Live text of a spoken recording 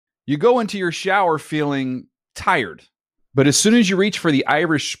You go into your shower feeling tired, but as soon as you reach for the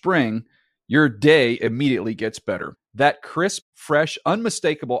Irish Spring, your day immediately gets better. That crisp, fresh,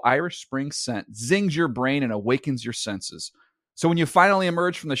 unmistakable Irish Spring scent zings your brain and awakens your senses. So when you finally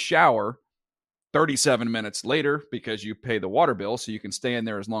emerge from the shower 37 minutes later, because you pay the water bill so you can stay in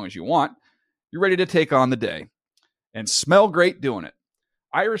there as long as you want, you're ready to take on the day and smell great doing it.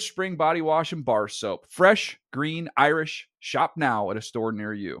 Irish Spring Body Wash and Bar Soap. Fresh, green, Irish. Shop now at a store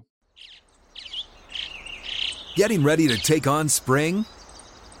near you. Getting ready to take on spring?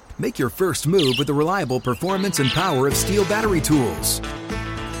 Make your first move with the reliable performance and power of Steel battery tools.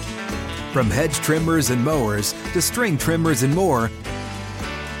 From hedge trimmers and mowers to string trimmers and more,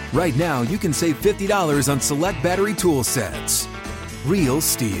 right now you can save $50 on select battery tool sets. Real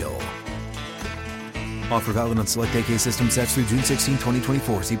Steel. Offer valid on select AK system sets through June 16,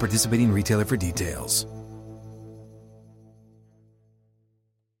 2024. See participating retailer for details.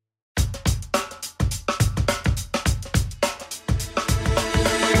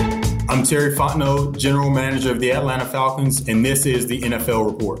 I'm Terry Fontenot, General Manager of the Atlanta Falcons, and this is the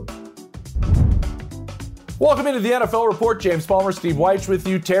NFL Report. Welcome into the NFL Report. James Palmer, Steve Wyche with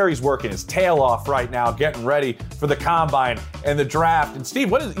you. Terry's working his tail off right now, getting ready for the combine and the draft. And Steve,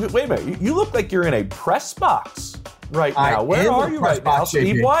 wait a minute, you look like you're in a press box right now. Where are you right now,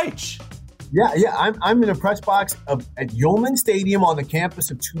 Steve Wyche? Yeah, I'm in a press box at Yulman Stadium on the campus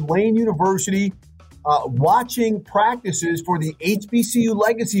of Tulane University, watching practices for the HBCU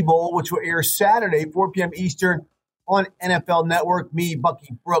Legacy Bowl, which will air Saturday, 4 p.m. Eastern, on NFL Network. Me,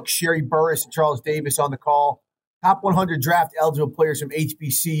 Bucky Brooks, Sherry Burris, and Charles Davis on the call. Top 100 draft eligible players from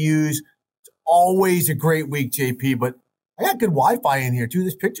HBCUs. It's always a great week, JP, but I got good Wi-Fi in here, too.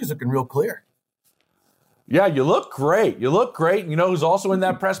 This picture's looking real clear. Yeah, you look great. You look great. You know who's also in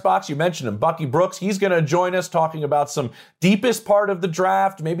that press box? You mentioned him, Bucky Brooks. He's going to join us talking about some deepest part of the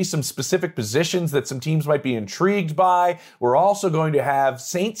draft, maybe some specific positions that some teams might be intrigued by. We're also going to have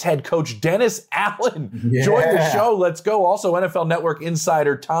Saints head coach Dennis Allen join the show. Let's go. Also, NFL Network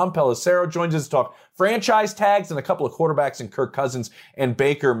insider Tom Pelissero joins us to talk franchise tags and a couple of quarterbacks in Kirk Cousins and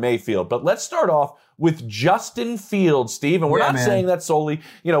Baker Mayfield. But let's start off with Justin Fields, Steve. And we're not saying that solely.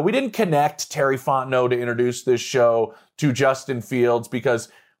 You know, we didn't connect Terry Fontenot to introduce this show to Justin Fields because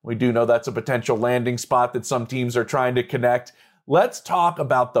we do know that's a potential landing spot that some teams are trying to connect. Let's talk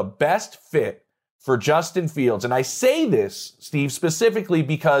about the best fit for Justin Fields. And I say this, Steve, specifically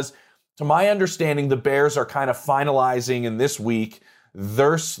because, to my understanding, the Bears are kind of finalizing in this week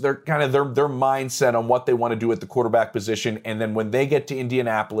their mindset on what they want to do at the quarterback position. And then when they get to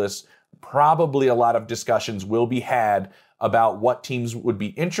Indianapolis, probably a lot of discussions will be had about what teams would be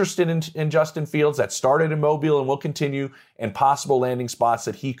interested in Justin Fields. That started in Mobile and will continue, and possible landing spots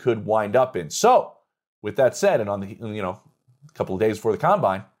that he could wind up in. So, with that said, and on the a couple of days before the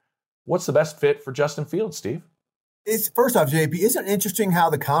combine, what's the best fit for Justin Fields, Steve? It's first off, JP, isn't it interesting how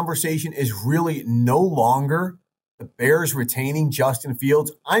the conversation is really no longer the Bears retaining Justin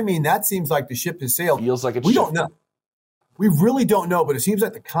Fields? I mean, that seems like the ship has sailed. Feels like it's we don't know. We really don't know, but it seems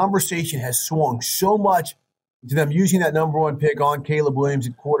like the conversation has swung so much to them using that number one pick on Caleb Williams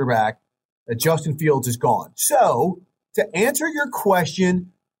at quarterback that Justin Fields is gone. So, to answer your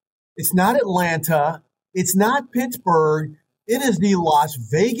question, it's not Atlanta. It's not Pittsburgh. It is the Las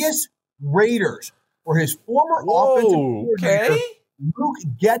Vegas Raiders, where his former offensive coordinator, Luke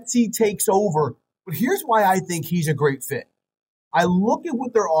Getsy, takes over. But here's why I think he's a great fit. I look at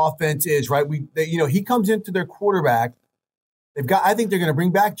what their offense is, right? He comes into their quarterback. I think they're going to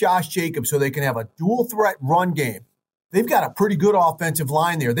bring back Josh Jacobs so they can have a dual threat run game. They've got a pretty good offensive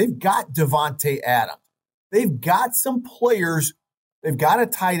line there. They've got Devontae Adams. They've got some players. They've got a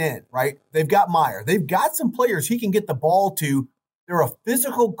tight end, right? They've got Meyer. They've got some players he can get the ball to. They're a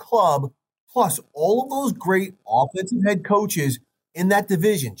physical club, plus all of those great offensive head coaches in that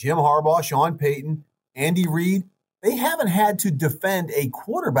division, Jim Harbaugh, Sean Payton, Andy Reid. They haven't had to defend a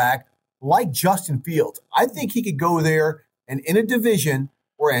quarterback like Justin Fields. I think he could go there, and in a division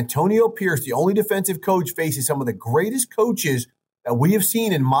where Antonio Pierce, the only defensive coach, faces some of the greatest coaches that we have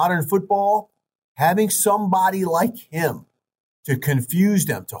seen in modern football, having somebody like him to confuse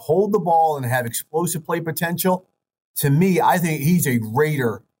them, to hold the ball and have explosive play potential, to me, I think he's a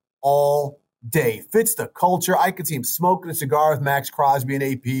Raider all day. Fits the culture. I could see him smoking a cigar with Max Crosby and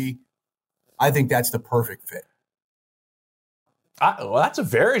AP. I think that's the perfect fit. Well, that's a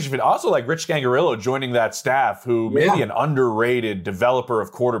very interesting. Also, like Rich Scangarillo joining that staff, who may be an underrated developer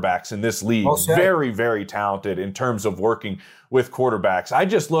of quarterbacks in this league. Very, very talented in terms of working with quarterbacks. I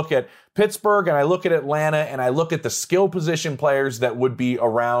just look at Pittsburgh and I look at Atlanta and I look at the skill position players that would be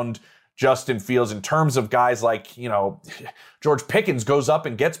around Justin Fields in terms of guys like, George Pickens goes up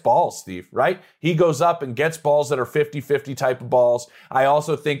and gets balls, Steve, right? He goes up and gets balls that are 50-50 type of balls. I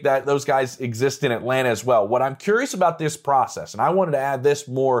also think that those guys exist in Atlanta as well. What I'm curious about this process, and I wanted to add this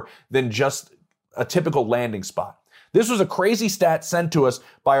more than just a typical landing spot. This was a crazy stat sent to us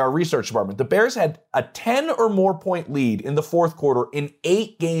by our research department. The Bears had a 10 or more point lead in the fourth quarter in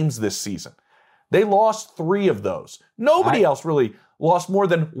 8 games this season. They lost 3 of those. Nobody else really lost more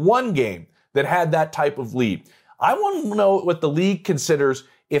than 1 game that had that type of lead. I want to know what the league considers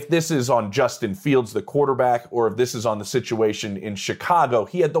if this is on Justin Fields, the quarterback, or if this is on the situation in Chicago.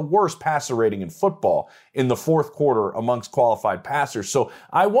 He had the worst passer rating in football in the fourth quarter amongst qualified passers. So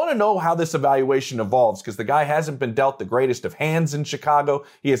I want to know how this evaluation evolves, because the guy hasn't been dealt the greatest of hands in Chicago.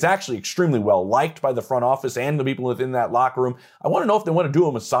 He is actually extremely well liked by the front office and the people within that locker room. I want to know if they want to do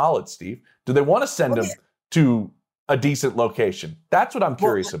him a solid, Steve. Do they want to send him to a decent location? That's what I'm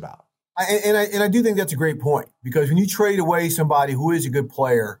curious about. I do think that's a great point, because when you trade away somebody who is a good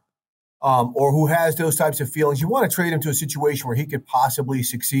player or who has those types of feelings, you want to trade him to a situation where he could possibly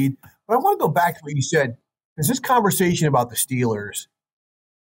succeed. But I want to go back to what you said, because this conversation about the Steelers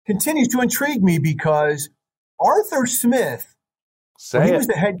continues to intrigue me, because Arthur Smith, when he was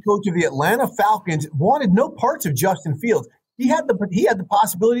the head coach of the Atlanta Falcons, wanted no parts of Justin Fields. He had the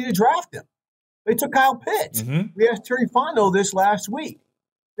possibility to draft him. They took Kyle Pitts. Mm-hmm. We asked Terry Fontenot this last week.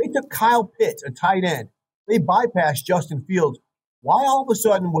 They took Kyle Pitts, a tight end. They bypassed Justin Fields. Why all of a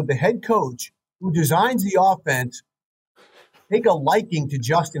sudden would the head coach who designs the offense take a liking to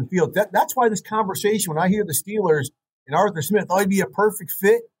Justin Fields? That's why this conversation, when I hear the Steelers and Arthur Smith, he'd be a perfect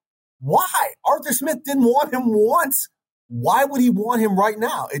fit. Why? Arthur Smith didn't want him once. Why would he want him right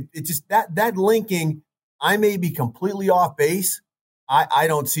now? It just that linking, I may be completely off base. I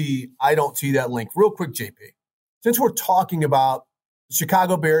don't see that link. Real quick, JP, since we're talking about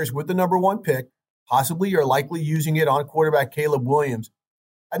Chicago Bears with the number 1 pick, possibly or likely using it on quarterback Caleb Williams.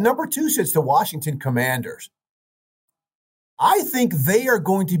 At number 2 sits the Washington Commanders. I think they are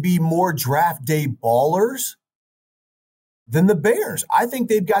going to be more draft day ballers than the Bears. I think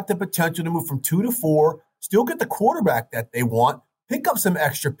they've got the potential to move from 2 to 4, still get the quarterback that they want, pick up some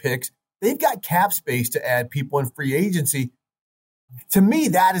extra picks. They've got cap space to add people in free agency. To me,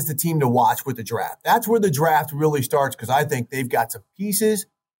 that is the team to watch with the draft. That's where the draft really starts, because I think they've got some pieces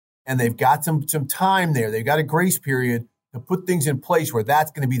and they've got some time there. They've got a grace period to put things in place where that's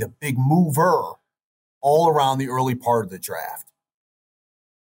going to be the big mover all around the early part of the draft.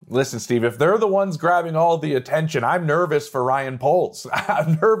 Listen, Steve, if they're the ones grabbing all the attention, I'm nervous for Ryan Poles.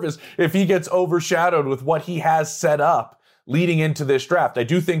 I'm nervous if he gets overshadowed with what he has set up leading into this draft. I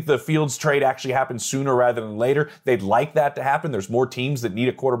do think the Fields trade actually happens sooner rather than later. They'd like that to happen. There's more teams that need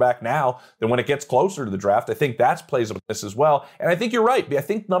a quarterback now than when it gets closer to the draft. I think that plays with this as well. And I think you're right. I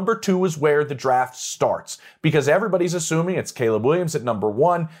think number 2 is where the draft starts, because everybody's assuming it's Caleb Williams at number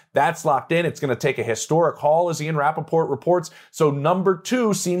 1. That's locked in. It's going to take a historic haul, as Ian Rappaport reports. So number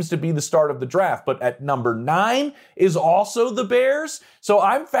 2 seems to be the start of the draft. But at number 9 is also the Bears. So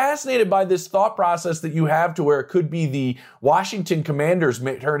I'm fascinated by this thought process that you have, to where it could be the Washington Commanders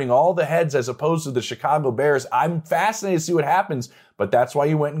turning all the heads as opposed to the Chicago Bears. I'm fascinated to see what happens, but that's why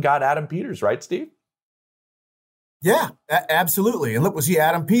you went and got Adam Peters, right, Steve? Yeah, absolutely. And look, we'll see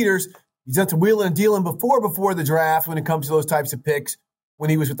Adam Peters. He's done some wheeling and dealing before the draft when it comes to those types of picks.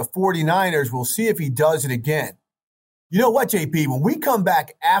 When he was with the 49ers, we'll see if he does it again. You know what, JP? When we come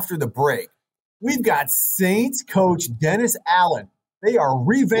back after the break, we've got Saints coach Dennis Allen. They are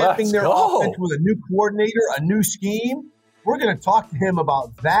revamping their offense with a new coordinator, a new scheme. We're going to talk to him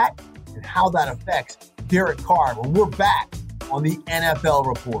about that and how that affects Derek Carr when we're back on the NFL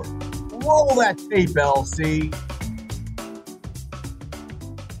Report. Roll that tape, LC.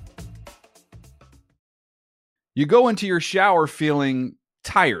 You go into your shower feeling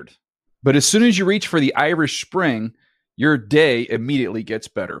tired, but as soon as you reach for the Irish Spring, your day immediately gets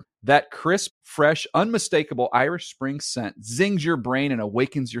better. That crisp, fresh, unmistakable Irish Spring scent zings your brain and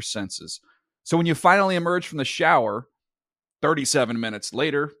awakens your senses. So when you finally emerge from the shower 37 minutes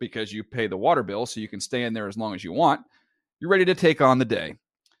later, because you pay the water bill so you can stay in there as long as you want, you're ready to take on the day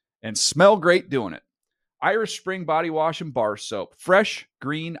and smell great doing it. Irish Spring Body Wash and Bar Soap. Fresh,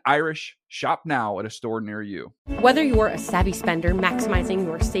 green, Irish, Shop now at a store near you. Whether you're a savvy spender maximizing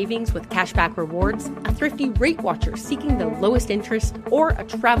your savings with cashback rewards, a thrifty rate watcher seeking the lowest interest, or a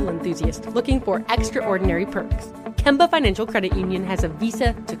travel enthusiast looking for extraordinary perks, Kemba Financial Credit Union has a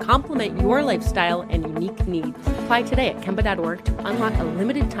visa to complement your lifestyle and unique needs. Apply today at Kemba.org to unlock a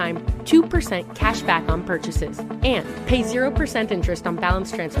limited-time 2% cash back on purchases and pay 0% interest on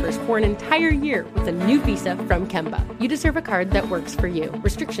balance transfers for an entire year with a new visa from Kemba. You deserve a card that works for you.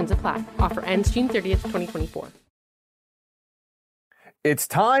 Restrictions apply. Offer ends June 30th, 2024. It's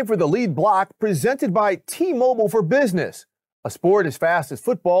time for the lead block presented by T-Mobile for Business. A sport as fast as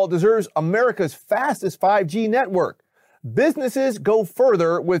football deserves America's fastest 5G network. Businesses go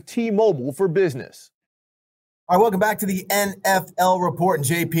further with T-Mobile for Business. All right, welcome back to the NFL Report. And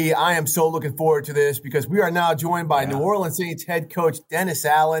JP, I am so looking forward to this because we are now joined by New Orleans Saints head coach Dennis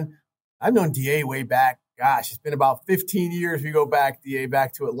Allen. I've known DA way back. Gosh, it's been about 15 years we go back, DA,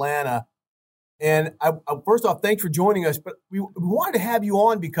 back to Atlanta. And I first off, thanks for joining us. But we wanted to have you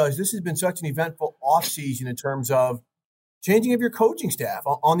on because this has been such an eventful offseason in terms of changing of your coaching staff.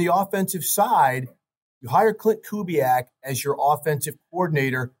 On the offensive side, you hired Klint Kubiak as your offensive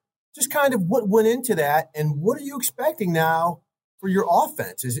coordinator. Just kind of what went into that, and what are you expecting now for your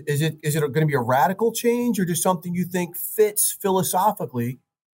offense? Is it going to be a radical change, or just something you think fits philosophically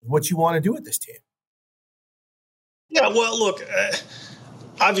what you want to do with this team? Yeah, well, look,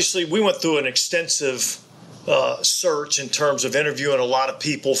 obviously we went through an extensive search in terms of interviewing a lot of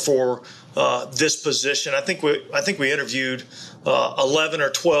people for this position. I think we interviewed 11 or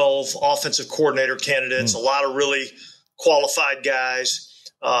 12 offensive coordinator candidates, a lot of really qualified guys.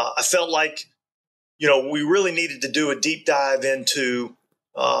 I felt like, we really needed to do a deep dive into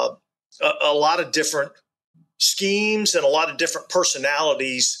a lot of different schemes and a lot of different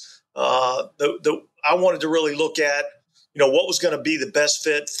personalities. I wanted to really look at, what was going to be the best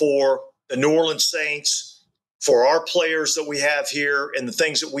fit for the New Orleans Saints, for our players that we have here, and the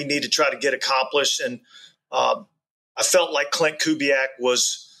things that we need to try to get accomplished. And I felt like Klint Kubiak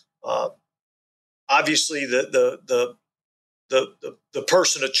was obviously the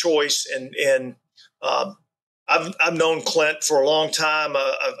person of choice. And I've known Klint for a long time.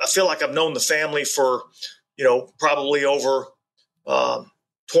 I feel like I've known the family for, probably over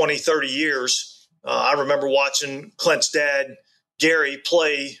 20, 30 years. I remember watching Klint's dad, Gary,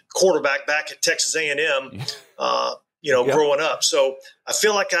 play quarterback back at Texas A&M, growing up. So I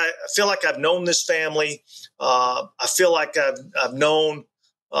feel like I've known this family. I feel like I've known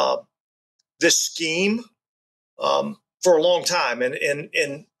this scheme for a long time, and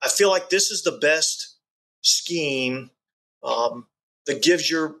I feel like this is the best scheme that gives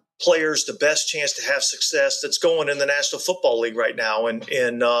your players the best chance to have success that's going in the National Football League right now. And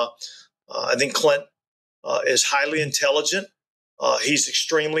I think Klint is highly intelligent. He's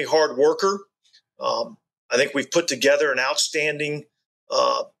extremely hard worker. I think we've put together an outstanding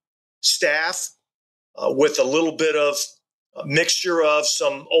staff with a little bit of a mixture of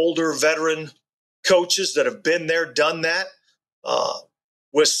some older veteran coaches that have been there, done that,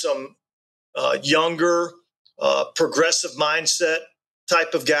 with some younger, progressive mindset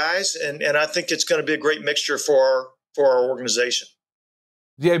type of guys. And I think it's going to be a great mixture for our organization.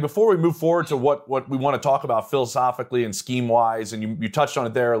 Yeah, before we move forward to what we want to talk about philosophically and scheme-wise, and you touched on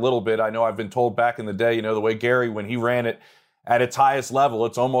it there a little bit. I know I've been told back in the day, the way Gary, when he ran it at its highest level,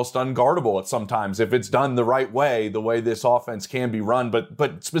 it's almost unguardable at sometimes if it's done the right way, the way this offense can be run.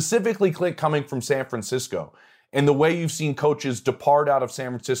 But specifically, Klint, coming from San Francisco, and the way you've seen coaches depart out of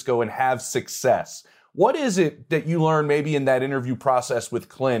San Francisco and have success, what is it that you learned maybe in that interview process with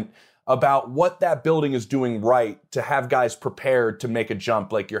Klint about what that building is doing right to have guys prepared to make a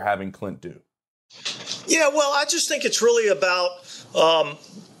jump like you're having Klint do? Yeah, well, I just think it's really about,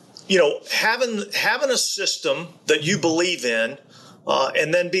 having a system that you believe in,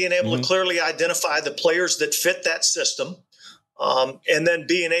 and then being able to clearly identify the players that fit that system, and then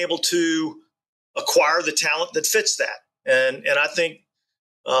being able to acquire the talent that fits that. And I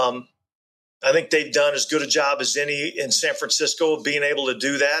think they've done as good a job as any in San Francisco of being able to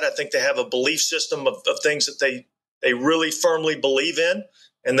do that. I think they have a belief system of things that they really firmly believe in,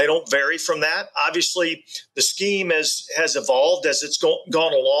 and they don't vary from that. Obviously, the scheme has evolved as it's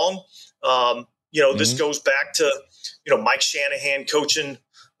gone along. This goes back to, Mike Shanahan coaching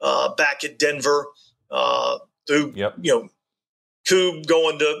back at Denver, through, Kube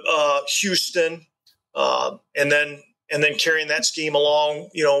going to Houston, and then carrying that scheme along,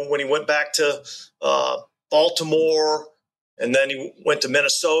 when he went back to Baltimore, and then he went to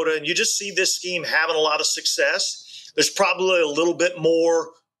Minnesota. And you just see this scheme having a lot of success. There's probably a little bit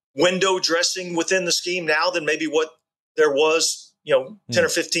more window dressing within the scheme now than maybe what there was 10 or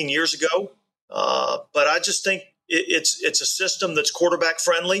 15 years ago. But I just think it's a system that's quarterback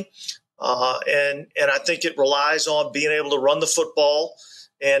friendly. And I think it relies on being able to run the football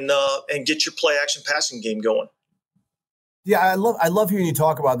and get your play action passing game going. Yeah, I love hearing you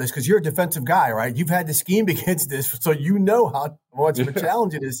talk about this because you're a defensive guy, right? You've had to scheme against this, so you know how much of a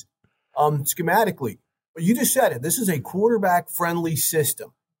challenge it is schematically. But you just said it. This is a quarterback-friendly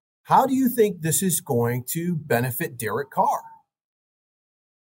system. How do you think this is going to benefit Derek Carr?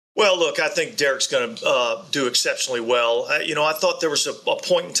 Well, look, I think Derek's going to do exceptionally well. I thought there was a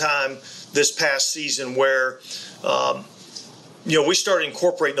point in time this past season where we started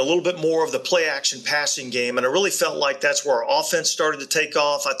incorporating a little bit more of the play action passing game. And I really felt like that's where our offense started to take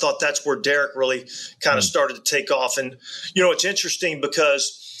off. I thought that's where Derek really kind of started to take off. And, it's interesting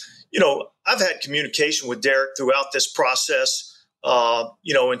because, I've had communication with Derek throughout this process,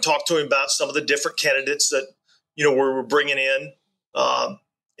 and talked to him about some of the different candidates that, we were bringing in.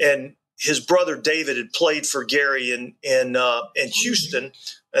 And his brother David had played for Gary in Houston.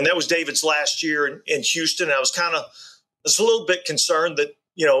 And that was David's last year in Houston. I was a little bit concerned that,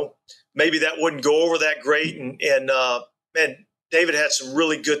 maybe that wouldn't go over that great. And David had some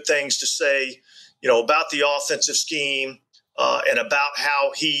really good things to say, about the offensive scheme and about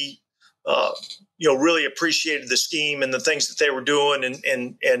how he, really appreciated the scheme and the things that they were doing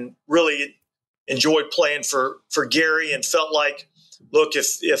and really enjoyed playing for Gary and felt like, look,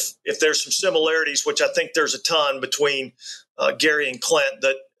 if there's some similarities, which I think there's a ton between Gary and Clint,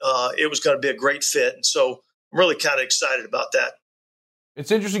 that it was going to be a great fit. And so I'm really kind of excited about that. It's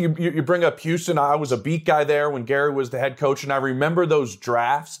interesting you bring up Houston. I was a beat guy there when Gary was the head coach, and I remember those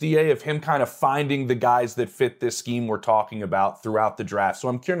drafts, DA, of him kind of finding the guys that fit this scheme we're talking about throughout the draft. So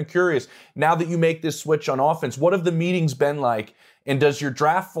I'm kind of curious, now that you make this switch on offense, what have the meetings been like, and does your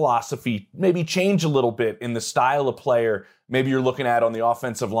draft philosophy maybe change a little bit in the style of player maybe you're looking at on the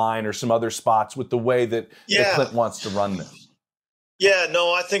offensive line or some other spots with the way that Clint wants to run this? Yeah,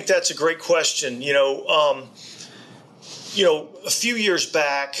 no, I think that's a great question. A few years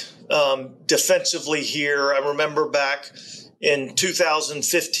back, defensively here, I remember back in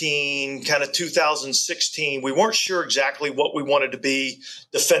 2015, kind of 2016, we weren't sure exactly what we wanted to be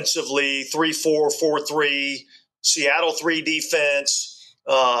defensively, 3-4, 4-3, Seattle 3 defense,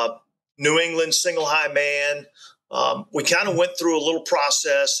 New England single high man. We kind of went through a little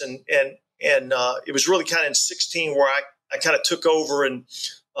process and it was really kind of in 16 where I kind of took over and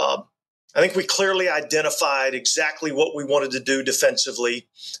I think we clearly identified exactly what we wanted to do defensively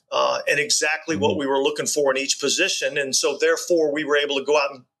and exactly what we were looking for in each position. And so therefore we were able to go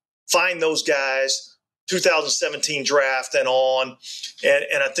out and find those guys, 2017 draft and on.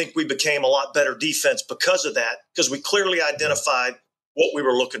 And I think we became a lot better defense because of that, because we clearly identified what we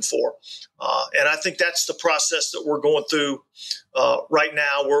were looking for. And I think that's the process that we're going through right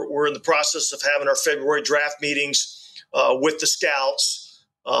now. We're in the process of having our February draft meetings with the scouts,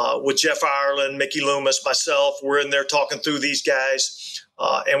 with Jeff Ireland, Mickey Loomis, myself. We're in there talking through these guys.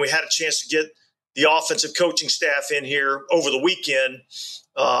 And we had a chance to get the offensive coaching staff in here over the weekend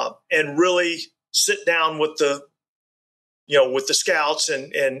and really sit down with the scouts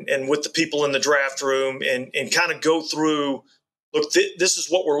and with the people in the draft room and kind of go through, look, this is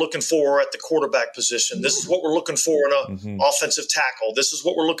what we're looking for at the quarterback position. This is what we're looking for in an offensive tackle. This is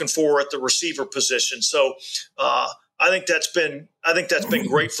what we're looking for at the receiver position. So I think that's been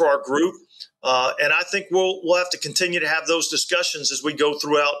great for our group. And I think we'll have to continue to have those discussions as we go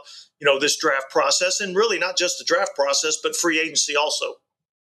throughout, this draft process, and really not just the draft process, but free agency also.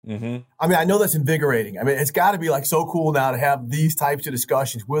 Mm-hmm. I mean, I know that's invigorating. I mean, it's got to be like so cool now to have these types of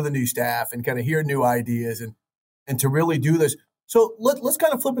discussions with a new staff and kind of hear new ideas and to really do this. So let's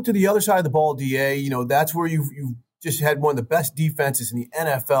kind of flip it to the other side of the ball, DA. That's where you've just had one of the best defenses in the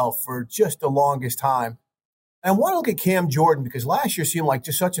NFL for just the longest time. And I want to look at Cam Jordan because last year seemed like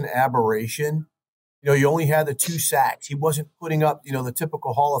just such an aberration. You only had the 2 sacks. He wasn't putting up, the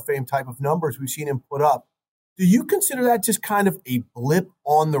typical Hall of Fame type of numbers we've seen him put up. Do you consider that just kind of a blip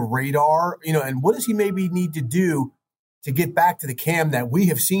on the radar? And what does he maybe need to do to get back to the Cam that we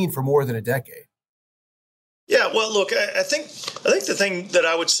have seen for more than a decade? Yeah, well, look, I think the thing that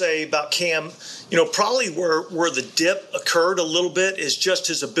I would say about Cam, probably where the dip occurred a little bit is just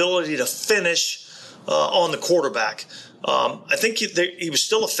his ability to finish on the quarterback. I think he was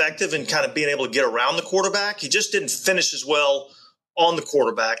still effective in kind of being able to get around the quarterback. He just didn't finish as well on the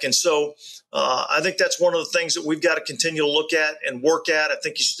quarterback. And so I think that's one of the things that we've got to continue to look at and work at. I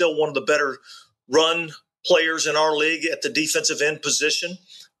think he's still one of the better run players in our league at the defensive end position.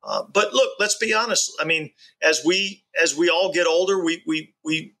 But look, let's be honest. I mean, as we all get older,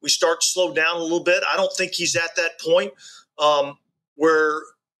 we start to slow down a little bit. I don't think he's at that point where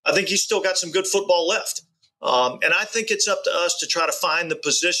I think he's still got some good football left. And I think it's up to us to try to find the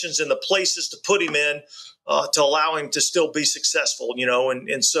positions and the places to put him in to allow him to still be successful,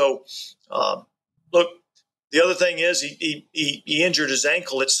 And so, look, the other thing is he injured his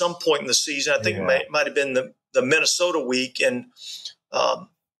ankle at some point in the season. I think it might have been the Minnesota week. And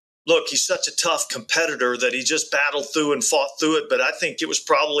look, he's such a tough competitor that he just battled through and fought through it. But I think it was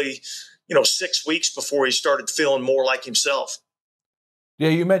probably, 6 weeks before he started feeling more like himself. Yeah,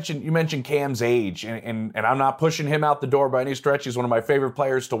 you mentioned Cam's age, and I'm not pushing him out the door by any stretch. He's one of my favorite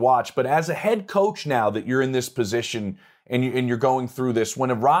players to watch. But as a head coach now that you're in this position and you're going through this, when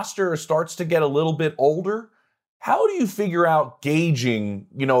a roster starts to get a little bit older, how do you figure out gauging,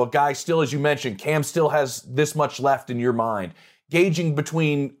 a guy still, as you mentioned, Cam still has this much left in your mind, gauging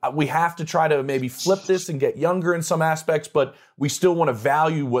between we have to try to maybe flip this and get younger in some aspects, but we still want to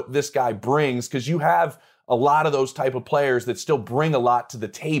value what this guy brings, because you have a lot of those type of players that still bring a lot to the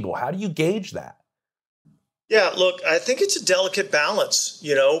table. How do you gauge that? Yeah, look, I think it's a delicate balance,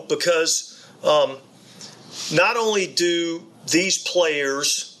 because not only do these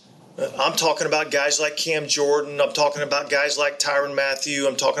players, I'm talking about guys like Cam Jordan, I'm talking about guys like Tyrann Mathieu,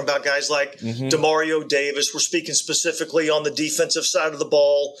 I'm talking about guys like Demario Davis. We're speaking specifically on the defensive side of the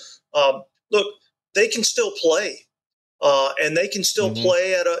ball. Look, they can still play, and they can still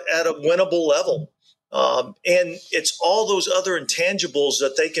play at a winnable level. And it's all those other intangibles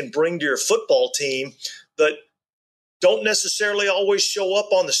that they can bring to your football team that don't necessarily always show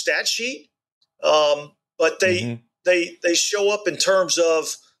up on the stat sheet, but they show up in terms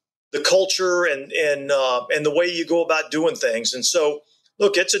of the culture and the way you go about doing things. And so,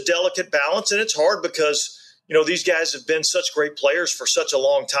 look, it's a delicate balance, and it's hard because these guys have been such great players for such a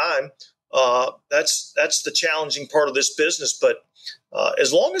long time. That's the challenging part of this business, but.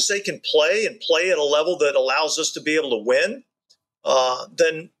 As long as they can play at a level that allows us to be able to win,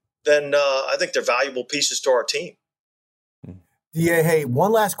 then I think they're valuable pieces to our team. DA, hey,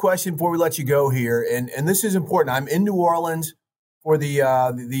 one last question before we let you go here, and this is important. I'm in New Orleans for the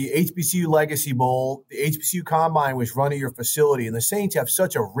HBCU Legacy Bowl. The HBCU Combine was run at your facility, and the Saints have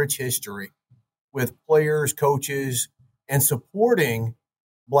such a rich history with players, coaches, and supporting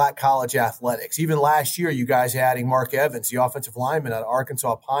Black college athletics. Even last year, you guys adding Mark Evans, the offensive lineman out of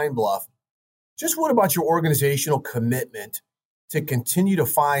Arkansas Pine Bluff. Just what about your organizational commitment to continue to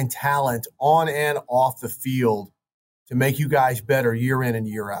find talent on and off the field to make you guys better year in and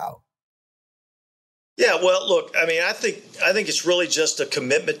year out? Yeah, well, look, I mean, I think it's really just a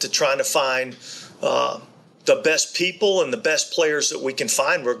commitment to trying to find the best people and the best players that we can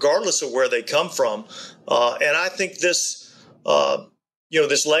find, regardless of where they come from. And I think this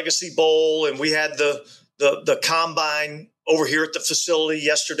this Legacy Bowl, and we had the Combine over here at the facility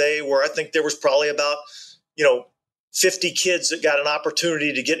yesterday, where I think there was probably about 50 kids that got an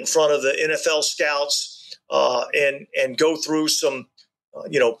opportunity to get in front of the NFL scouts and go through some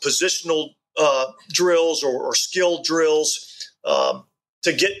positional drills or skill drills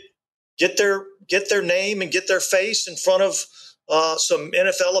to get their name and get their face in front of some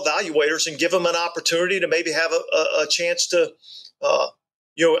NFL evaluators and give them an opportunity to maybe have a chance to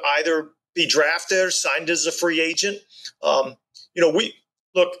either be drafted or signed as a free agent.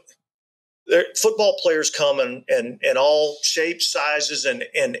 Football players come in all shapes, sizes,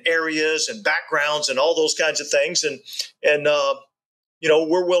 and areas and backgrounds and all those kinds of things. And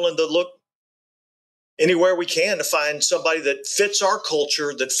we're willing to look anywhere we can to find somebody that fits our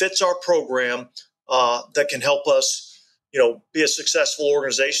culture, that fits our program, that can help us, be a successful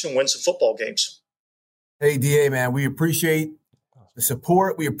organization, win some football games. Hey, DA, man, we appreciate the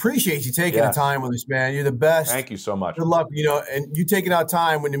support. We appreciate you taking the time with us, man. You're the best. Thank you so much. Good luck. And you taking out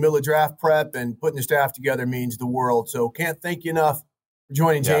time when you're in the middle of draft prep and putting the staff together means the world. So can't thank you enough for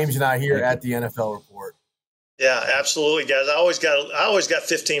joining James and I here at the NFL Report. Yeah, absolutely, guys. I always got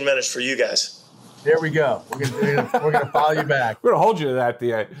 15 minutes for you guys. There we go. We're gonna follow you back. We're gonna hold you to that,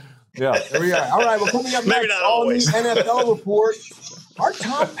 DA. Yeah. There we are. All right. Well, coming up Maybe next not always. on the NFL Report, our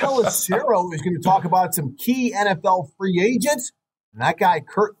Tom Pelissero is going to talk about some key NFL free agents. And that guy,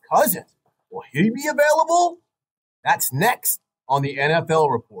 Kirk Cousins, will he be available? That's next on the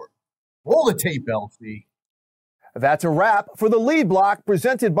NFL Report. Roll the tape, LC. That's a wrap for the Lead Block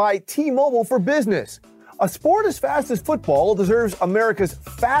presented by T-Mobile for Business. A sport as fast as football deserves America's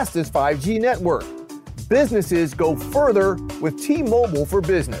fastest 5G network. Businesses go further with T-Mobile for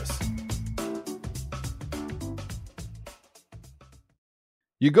Business.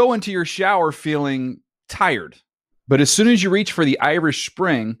 You go into your shower feeling tired, but as soon as you reach for the Irish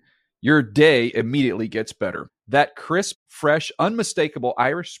Spring, your day immediately gets better. That crisp, fresh, unmistakable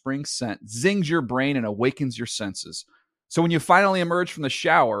Irish Spring scent zings your brain and awakens your senses. So when you finally emerge from the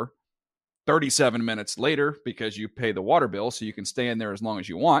shower 37 minutes later, because you pay the water bill so you can stay in there as long as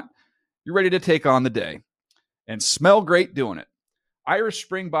you want, you're ready to take on the day and smell great doing it. Irish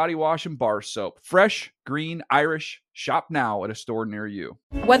Spring Body Wash and Bar Soap. Fresh, green, Irish. Shop now at a store near you.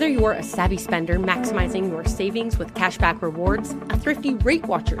 Whether you're a savvy spender maximizing your savings with cashback rewards, a thrifty rate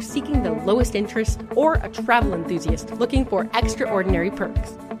watcher seeking the lowest interest, or a travel enthusiast looking for extraordinary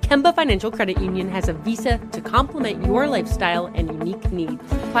perks, Kemba Financial Credit Union has a visa to complement your lifestyle and unique needs.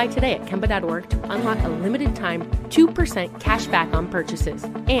 Apply today at Kemba.org to unlock a limited time 2% cash back on purchases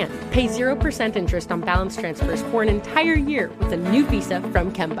and pay 0% interest on balance transfers for an entire year with a new visa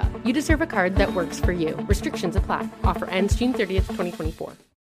from Kemba. You deserve a card that works for you. Restrictions apply. Offer ends June 30th, 2024.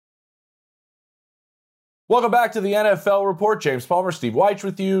 Welcome back to the NFL Report. James Palmer, Steve Wyche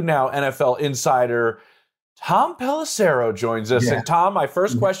with you. Now NFL insider Tom Pelissero joins us. Yeah. And Tom, my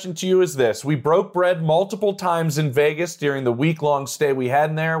first question to you is this. We broke bread multiple times in Vegas during the week-long stay we had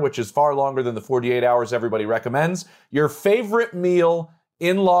in there, which is far longer than the 48 hours everybody recommends. Your favorite meal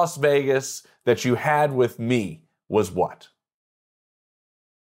in Las Vegas that you had with me was what?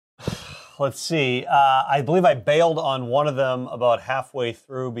 Let's see. I believe I bailed on one of them about halfway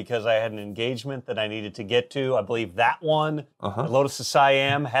through because I had an engagement that I needed to get to. I believe that one, Lotus of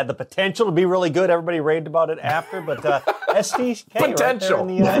Siam, had the potential to be really good. Everybody raved about it after, but STK potential.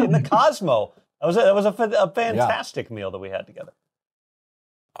 Right there in the Cosmo. That was a fantastic meal that we had together.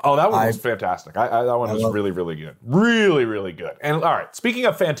 Oh, that one was fantastic. That one was really, really good. Really, really good. And all right, speaking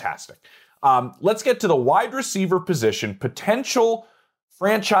of fantastic, let's get to the wide receiver position, potential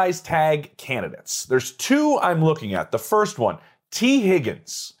franchise tag candidates. There's two I'm looking at. The first one, T.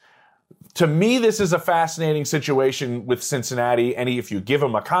 Higgins. To me, this is a fascinating situation with Cincinnati. And if you give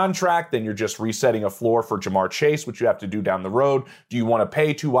him a contract, then you're just resetting a floor for Jamar Chase, which you have to do down the road. Do you want to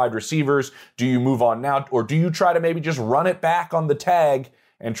pay two wide receivers? Do you move on now? Or do you try to maybe just run it back on the tag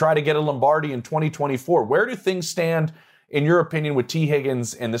and try to get a Lombardi in 2024? Where do things stand, in your opinion, with T.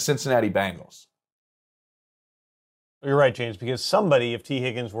 Higgins and the Cincinnati Bengals? You're right, James, because somebody, if T.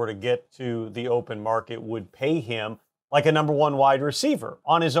 Higgins were to get to the open market, would pay him like a number one wide receiver.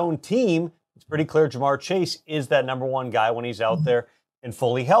 On his own team, it's pretty clear Jamar Chase is that number one guy when he's out there and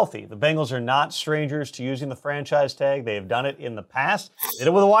fully healthy. The Bengals are not strangers to using the franchise tag. They have done it in the past. Did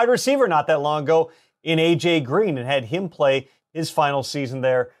it with a wide receiver not that long ago in A.J. Green and had him play his final season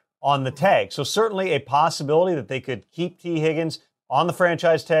there on the tag. So certainly a possibility that they could keep T. Higgins on the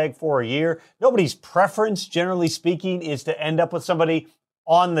franchise tag for a year. Nobody's preference, generally speaking, is to end up with somebody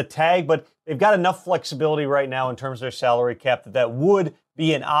on the tag, but they've got enough flexibility right now in terms of their salary cap that would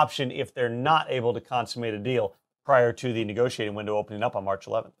be an option if they're not able to consummate a deal prior to the negotiating window opening up on March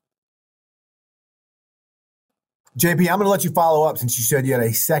 11th. JP, I'm going to let you follow up since you said you had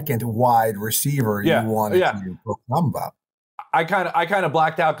a second wide receiver you wanted to talk about. I kind of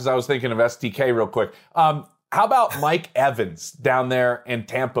blacked out because I was thinking of STK real quick. How about Mike Evans down there in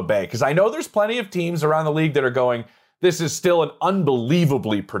Tampa Bay? Because I know there's plenty of teams around the league that are going, this is still an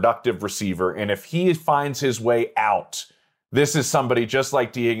unbelievably productive receiver, and if he finds his way out, this is somebody just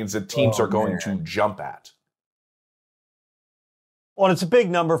like T. Higgins that teams are going to jump at. Well, it's a big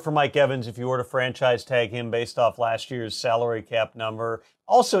number for Mike Evans if you were to franchise tag him based off last year's salary cap number.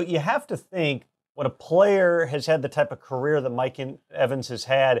 Also, you have to think, when a player has had the type of career that Mike Evans has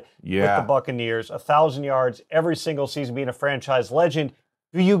had with the Buccaneers, 1,000 yards every single season, being a franchise legend,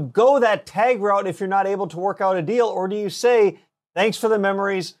 do you go that tag route if you're not able to work out a deal? Or do you say, thanks for the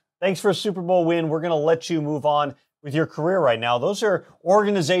memories, thanks for a Super Bowl win, we're going to let you move on with your career right now? Those are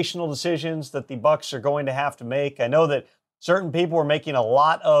organizational decisions that the Bucs are going to have to make. I know that certain people were making a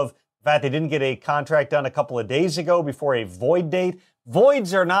lot of the fact they didn't get a contract done a couple of days ago before a void date.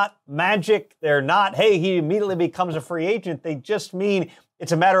 Voids are not magic. They're not, hey, he immediately becomes a free agent. They just mean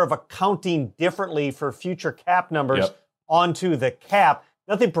it's a matter of accounting differently for future cap numbers onto the cap.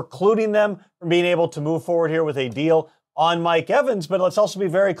 Nothing precluding them from being able to move forward here with a deal on Mike Evans, but let's also be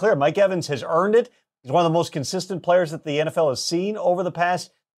very clear. Mike Evans has earned it. He's one of the most consistent players that the NFL has seen over the past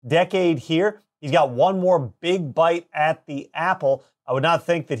decade here. He's got one more big bite at the apple. I would not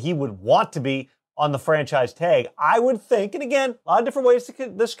think that he would want to be on the franchise tag. I would think, and again, a lot of different ways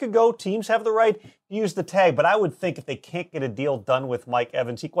this could go. Teams have the right to use the tag, but I would think if they can't get a deal done with Mike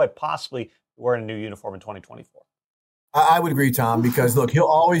Evans, he quite possibly wearing a new uniform in 2024. I would agree, Tom, because, look, he'll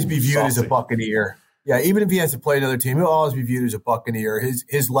always be viewed as a Buccaneer. Yeah, even if he has to play another team, he'll always be viewed as a Buccaneer.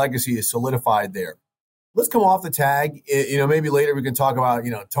 His legacy is solidified there. Let's come off the tag. Maybe later we can talk about,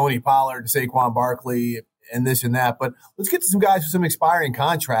 Tony Pollard, Saquon Barkley, and this and that. But let's get to some guys with some expiring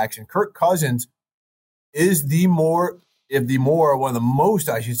contracts. And Kirk Cousins is one of the most,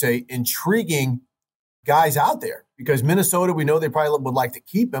 I should say, intriguing guys out there Because Minnesota, we know they probably would like to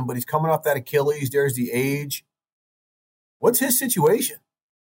keep him, but he's coming off that Achilles. There's the age. What's his situation?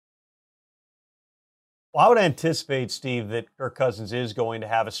 Well, I would anticipate, Steve, that Kirk Cousins is going to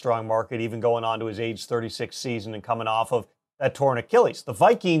have a strong market, even going on to his age 36 season and coming off of that torn Achilles. The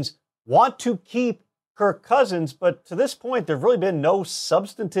Vikings want to keep Kirk Cousins, but to this point, there's really been no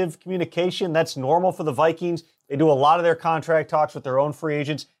substantive communication. That's normal for the Vikings. They do a lot of their contract talks with their own free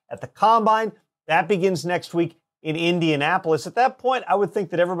agents at the Combine. That begins next week in Indianapolis. At that point, I would think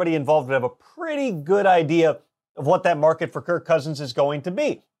that everybody involved would have a pretty good idea of what that market for Kirk Cousins is going to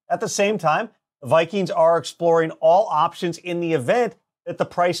be. At the same time, the Vikings are exploring all options in the event that the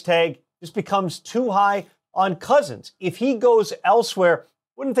price tag just becomes too high on Cousins. If he goes elsewhere,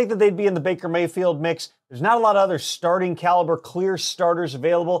 wouldn't think that they'd be in the Baker Mayfield mix. There's not a lot of other starting caliber, clear starters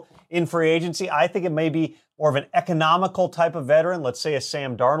available in free agency. I think it may be more of an economical type of veteran, let's say a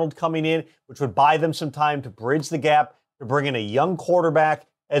Sam Darnold coming in, which would buy them some time to bridge the gap, to bring in a young quarterback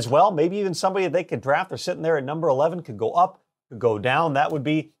as well. Maybe even somebody that they could draft. They're sitting there at number 11, could go up, could go down. That would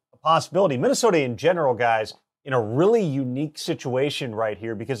be possibility. Minnesota in general, guys, in a really unique situation right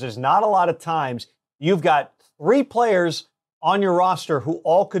here because there's not a lot of times you've got 3 players on your roster who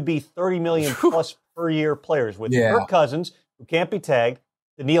all could be $30 million plus per year players with Kirk Cousins, who can't be tagged,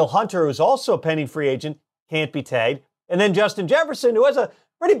 Danielle Hunter, who's also a pending free agent, can't be tagged, and then Justin Jefferson, who has a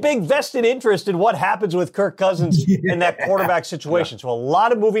pretty big vested interest in what happens with Kirk Cousins in that quarterback situation. So a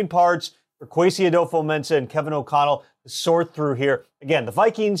lot of moving parts for Kwesi Adolfo-Mensah and Kevin O'Connell to sort through here. Again, the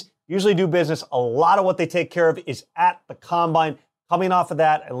Vikings usually do business. A lot of what they take care of is at the Combine. Coming off of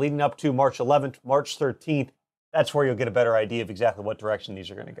that and leading up to March 11th, March 13th, that's where you'll get a better idea of exactly what direction these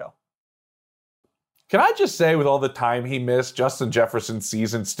are going to go. Can I just say, with all the time he missed, Justin Jefferson's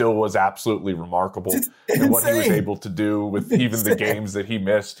season still was absolutely remarkable. And what he was able to do with even the games that he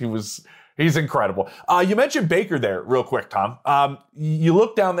missed. He's incredible. You mentioned Baker there real quick, Tom. You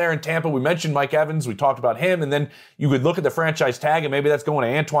look down there in Tampa. We mentioned Mike Evans. We talked about him. And then you could look at the franchise tag, and maybe that's going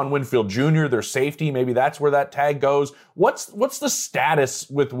to Antoine Winfield Jr., their safety. Maybe that's where that tag goes. What's the status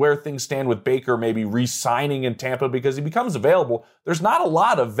with where things stand with Baker maybe re-signing in Tampa because he becomes available? There's not a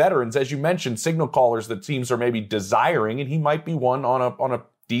lot of veterans, as you mentioned, signal callers that teams are maybe desiring, and he might be one on a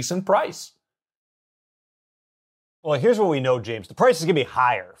decent price. Well, here's what we know, James. The price is going to be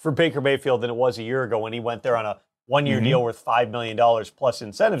higher for Baker Mayfield than it was a year ago when he went there on a one-year deal worth $5 million plus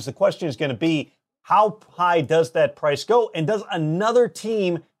incentives. The question is going to be, how high does that price go? And does another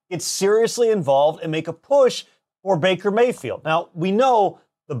team get seriously involved and make a push for Baker Mayfield? Now, we know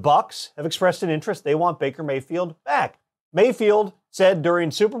the Bucs have expressed an interest. They want Baker Mayfield back. Mayfield said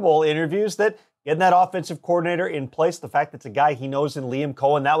during Super Bowl interviews that getting that offensive coordinator in place, the fact that it's a guy he knows in Liam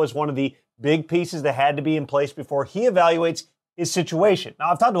Cohen, that was one of the big pieces that had to be in place before he evaluates his situation.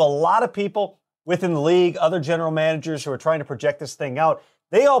 Now, I've talked to a lot of people within the league, other general managers who are trying to project this thing out.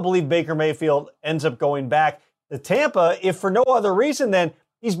 They all believe Baker Mayfield ends up going back to Tampa, if for no other reason than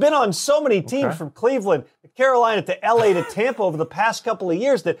he's been on so many teams from Cleveland to Carolina to LA to Tampa over the past couple of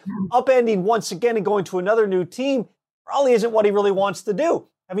years that upending once again and going to another new team probably isn't what he really wants to do.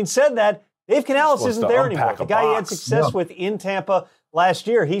 Having said that, Dave Canales isn't there anymore. The guy he had success with in Tampa last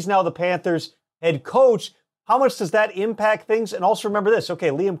year, he's now the Panthers head coach. How much does that impact things? And also remember this, okay,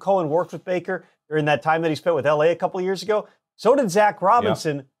 Liam Cohen worked with Baker during that time that he spent with LA a couple of years ago. So did Zach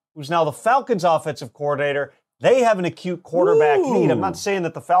Robinson, who's now the Falcons offensive coordinator. They have an acute quarterback need. I'm not saying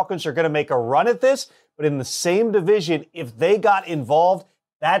that the Falcons are going to make a run at this, but in the same division, if they got involved,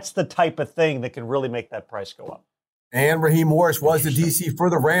 that's the type of thing that can really make that price go up. And Raheem Morris was the DC for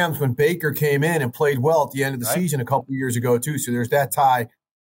the Rams when Baker came in and played well at the end of the season a couple of years ago, too. So there's that tie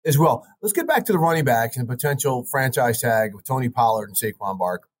as well. Let's get back to the running backs and potential franchise tag with Tony Pollard and Saquon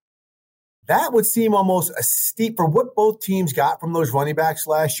Barkley. That would seem almost a steep for what both teams got from those running backs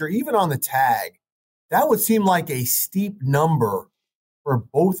last year, even on the tag. That would seem like a steep number for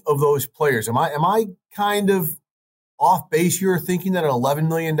both of those players. Am I kind of off base here thinking that an $11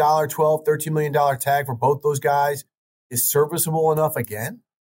 million, $12, $13 million tag for both those guys is serviceable enough again?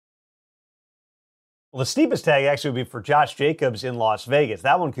 Well, the steepest tag actually would be for Josh Jacobs in Las Vegas.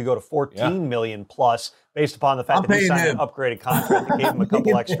 That one could go to $14 million plus, based upon the fact that he signed an upgraded contract that gave him a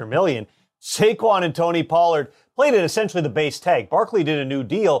couple extra million. Saquon and Tony Pollard played at essentially the base tag. Barkley did a new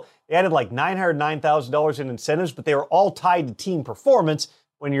deal. They added like $909,000 in incentives, but they were all tied to team performance.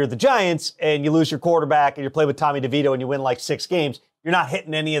 When you're the Giants and you lose your quarterback and you're playing with Tommy DeVito and you win like 6 games, you're not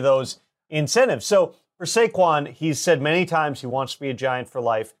hitting any of those incentives. So for Saquon, he's said many times he wants to be a Giant for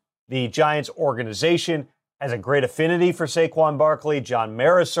life. The Giants organization has a great affinity for Saquon Barkley. John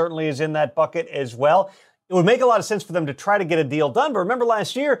Mara certainly is in that bucket as well. It would make a lot of sense for them to try to get a deal done. But remember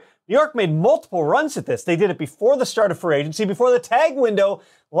last year, New York made multiple runs at this. They did it before the start of free agency, before the tag window.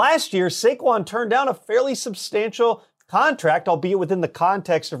 Last year, Saquon turned down a fairly substantial contract, albeit within the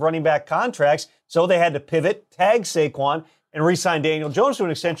context of running back contracts. So they had to pivot, tag Saquon, and re-sign Daniel Jones to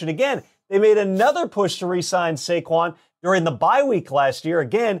an extension again. They made another push to re-sign Saquon during the bye week last year.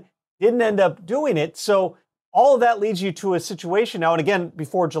 Again, didn't end up doing it. So all of that leads you to a situation now, and again,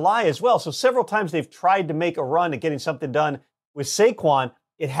 before July as well. So several times they've tried to make a run at getting something done with Saquon.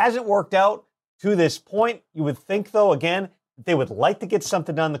 It hasn't worked out to this point. You would think, though, again, that they would like to get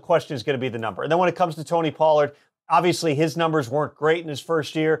something done. The question is going to be the number. And then when it comes to Tony Pollard, obviously his numbers weren't great in his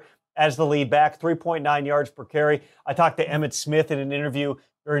first year as the lead back, 3.9 yards per carry. I talked to Emmitt Smith in an interview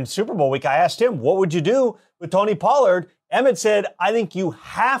during Super Bowl week. I asked him, what would you do with Tony Pollard? Emmitt said, I think you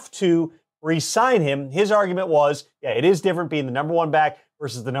have to re-sign him. His argument was, yeah, it is different being the number one back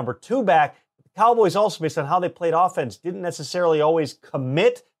versus the number two back. The Cowboys also, based on how they played offense, didn't necessarily always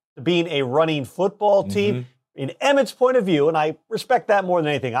commit to being a running football team. In Emmitt's point of view, and I respect that more than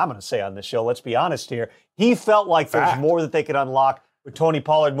anything I'm going to say on this show, let's be honest here, he felt like there's more that they could unlock with Tony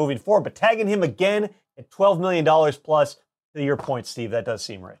Pollard moving forward. But tagging him again at $12 million plus, to your point, Steve, that does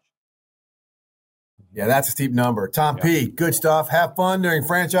seem rich. Yeah, that's a steep number. Tom P., good stuff. Have fun during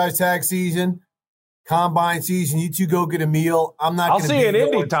franchise tag season, combine season. You two go get a meal. I'm not going to be I'll see you in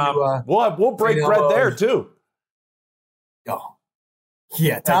Indy, Tom. We'll break bread there, too. Oh.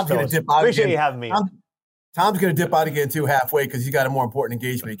 Yeah, Tom's going to dip out Appreciate again. You having me. Tom's going to dip out again, too, halfway because he's got a more important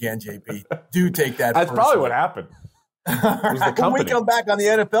engagement again, JP. Do take that. That's probably what happened. When we come back on the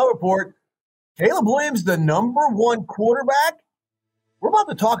NFL report, Caleb Williams, the number one quarterback. We're about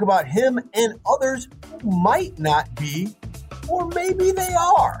to talk about him and others who might not be, or maybe they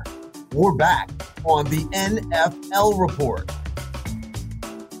are. We're back on the NFL report.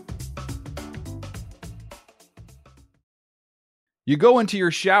 You go into your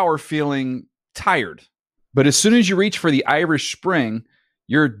shower feeling tired, but as soon as you reach for the Irish Spring,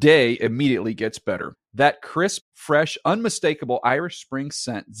 your day immediately gets better. That crisp, fresh, unmistakable Irish Spring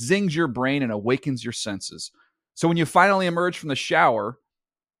scent zings your brain and awakens your senses. So when you finally emerge from the shower,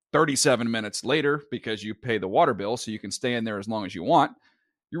 37 minutes later, because you pay the water bill so you can stay in there as long as you want,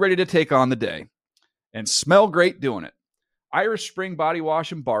 you're ready to take on the day and smell great doing it. Irish Spring Body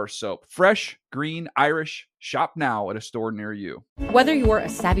Wash and Bar Soap. Fresh, green, Irish. Shop now at a store near you. Whether you're a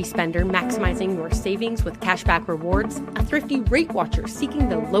savvy spender maximizing your savings with cashback rewards, a thrifty rate watcher seeking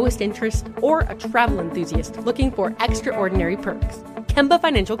the lowest interest, or a travel enthusiast looking for extraordinary perks, Kemba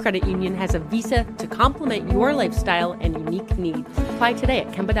Financial Credit Union has a visa to complement your lifestyle and unique needs. Apply today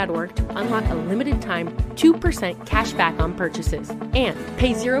at Kemba.org to unlock a limited time 2% cash back on purchases and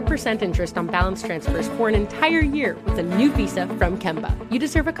pay 0% interest on balance transfers for an entire year with a new visa from Kemba. You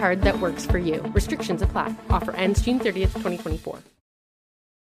deserve a card that works for you. Restrictions apply. Offer ends June 30th, 2024.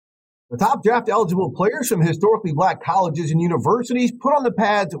 The top draft-eligible players from historically black colleges and universities put on the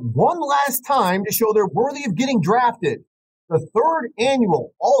pads one last time to show they're worthy of getting drafted. The third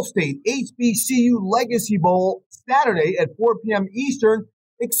annual All-State HBCU Legacy Bowl, Saturday at 4 p.m. Eastern,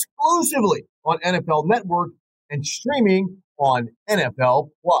 exclusively on NFL Network and streaming on NFL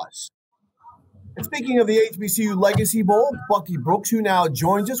Plus. And speaking of the HBCU Legacy Bowl, Bucky Brooks, who now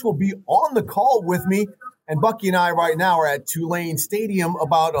joins us, will be on the call with me. And Bucky and I right now are at Tulane Stadium,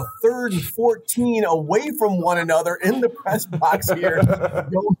 about a 3rd and 14 away from one another in the press box here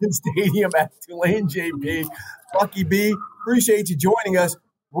at Yeoman Stadium at Tulane, JP. Bucky B., appreciate you joining us.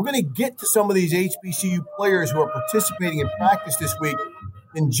 We're going to get to some of these HBCU players who are participating in practice this week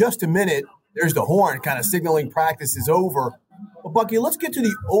in just a minute. There's the horn kind of signaling practice is over. But, Bucky, let's get to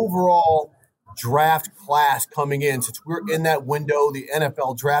the overall draft class coming in. Since we're in that window, the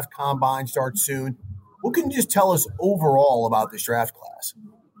NFL Draft Combine starts soon. What can you just tell us overall about this draft class?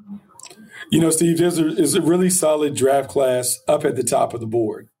 You know, Steve, there's a really solid draft class up at the top of the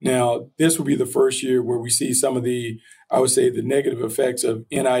board. Now, this will be the first year where we see some of the, I would say, the negative effects of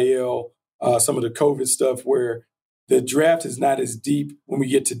NIL, some of the COVID stuff, where the draft is not as deep when we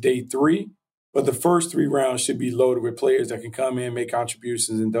get to day 3, but the first 3 rounds should be loaded with players that can come in, make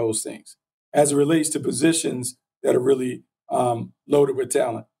contributions, and those things. As it relates to positions that are really loaded with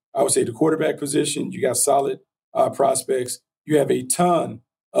talent, I would say the quarterback position, you got solid prospects. You have a ton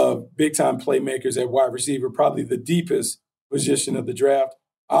of big-time playmakers at wide receiver, probably the deepest position of the draft.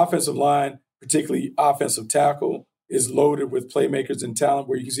 Offensive line, particularly offensive tackle, is loaded with playmakers and talent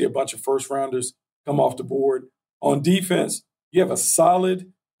where you can see a bunch of first-rounders come off the board. On defense, you have a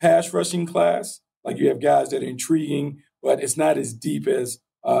solid pass rushing class. Like you have guys that are intriguing, but it's not as deep as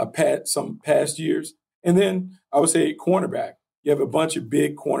some past years. And then I would say cornerback. You have a bunch of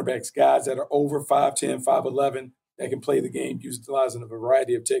big cornerbacks, guys that are over 5'10", 5'11", that can play the game utilizing a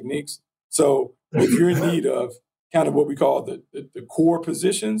variety of techniques. So if you're in need of kind of what we call the core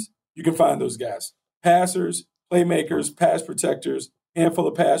positions, you can find those guys. Passers, playmakers, pass protectors, handful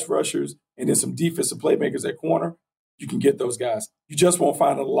of pass rushers, and then some defensive playmakers at corner. You can get those guys. You just won't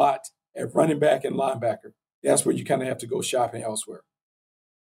find a lot at running back and linebacker. That's where you kind of have to go shopping elsewhere.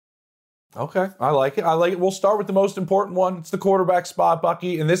 Okay, I like it. We'll start with the most important one. It's the quarterback spot,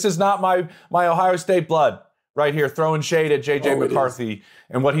 Bucky. And this is not my Ohio State blood right here, throwing shade at J.J. McCarthy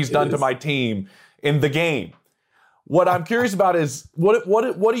and what he's done to my team in the game. What I'm curious about is what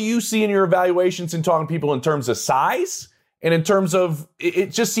do you see in your evaluations and talking to people in terms of size and in terms of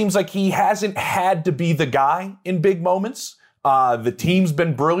it just seems like he hasn't had to be the guy in big moments. The team's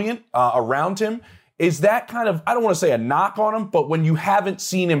been brilliant around him. Is that kind of, I don't want to say a knock on him, but when you haven't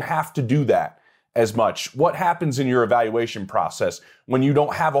seen him have to do that as much, what happens in your evaluation process when you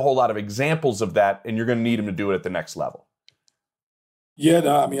don't have a whole lot of examples of that and you're going to need him to do it at the next level? Yeah,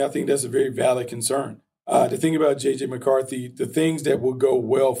 no, I mean, I think that's a very valid concern. The thing about J.J. McCarthy, the things that will go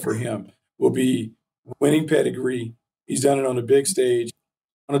well for him will be winning pedigree. He's done it on the big stage,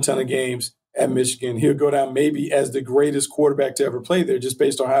 on a ton of games at Michigan. He'll go down maybe as the greatest quarterback to ever play there just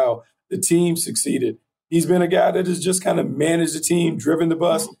based on how the team succeeded. He's been a guy that has just kind of managed the team, driven the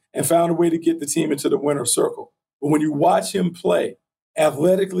bus, and found a way to get the team into the winner's circle. But when you watch him play,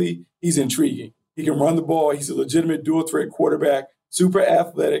 athletically, he's intriguing. He can run the ball. He's a legitimate dual-threat quarterback, super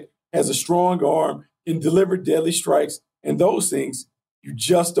athletic, has a strong arm, can deliver deadly strikes. And those things, you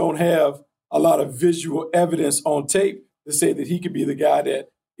just don't have a lot of visual evidence on tape to say that he could be the guy that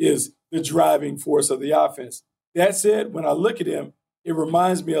is the driving force of the offense. That said, when I look at him, it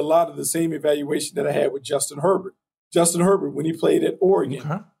reminds me a lot of the same evaluation that I had with Justin Herbert. Justin Herbert, when he played at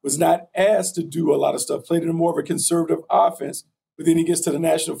Oregon, was not asked to do a lot of stuff, played in a more of a conservative offense, but then he gets to the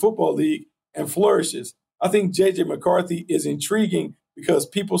National Football League and flourishes. I think J.J. McCarthy is intriguing because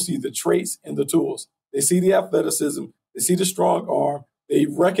people see the traits and the tools. They see the athleticism. They see the strong arm. They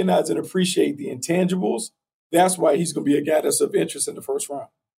recognize and appreciate the intangibles. That's why he's going to be a guy that's of interest in the first round.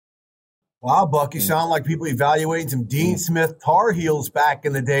 Wow, Buck, you sound like people evaluating some Dean Smith Tar Heels back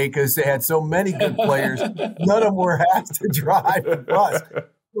in the day because they had so many good players. None of them were asked to drive the bus.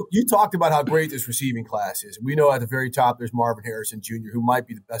 Look, you talked about how great this receiving class is. We know at the very top there's Marvin Harrison Jr., who might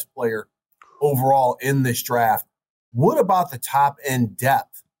be the best player overall in this draft. What about the top-end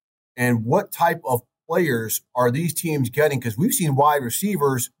depth? And what type of players are these teams getting? Because we've seen wide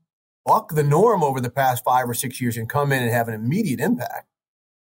receivers buck the norm over the past 5 or 6 years and come in and have an immediate impact.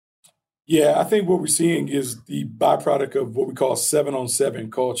 Yeah, I think what we're seeing is the byproduct of what we call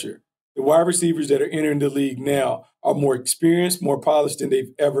 7-on-7 culture. The wide receivers that are entering the league now are more experienced, more polished than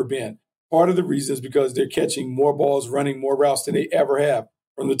they've ever been. Part of the reason is because they're catching more balls, running more routes than they ever have.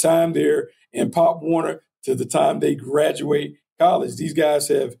 From the time they're in Pop Warner to the time they graduate college, these guys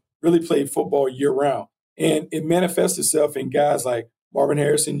have really played football year-round. And it manifests itself in guys like Marvin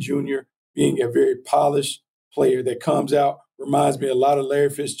Harrison Jr. being a very polished player that comes out, reminds me a lot of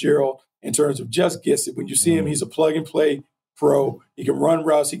Larry Fitzgerald, in terms of just gets it. When you see him, he's a plug-and-play pro. He can run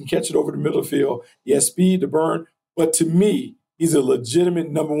routes. He can catch it over the middle of the field. He has speed to burn. But to me, he's a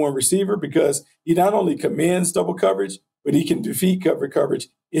legitimate number one receiver because he not only commands double coverage, but he can defeat coverage.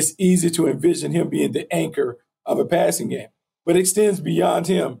 It's easy to envision him being the anchor of a passing game. But it extends beyond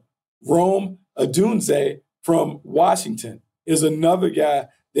him. Rome Odunze from Washington is another guy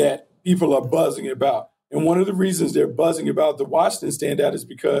that people are buzzing about. And one of the reasons they're buzzing about the Washington standout is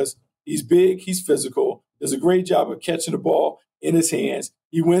because he's big, he's physical, does a great job of catching the ball in his hands.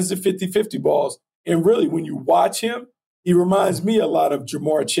 He wins the 50-50 balls. And really, when you watch him, he reminds me a lot of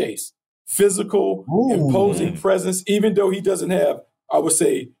Jamar Chase. Physical, imposing presence, even though he doesn't have, I would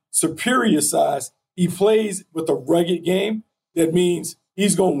say, superior size, he plays with a rugged game. That means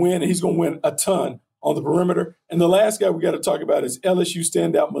he's going to win, and he's going to win a ton on the perimeter. And the last guy we got to talk about is LSU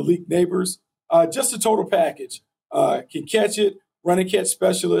standout Malik Neighbors. Just a total package. Can catch it, run and catch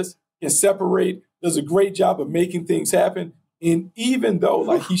specialist, can separate, does a great job of making things happen. And even though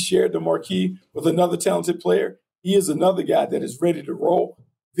like he shared the marquee with another talented player, he is another guy that is ready to roll.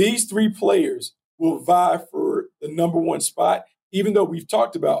 These three players will vie for the number one spot, even though we've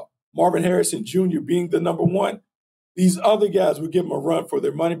talked about Marvin Harrison Jr. being the number one. These other guys will give them a run for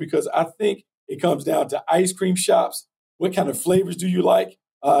their money because I think it comes down to ice cream shops. What kind of flavors do you like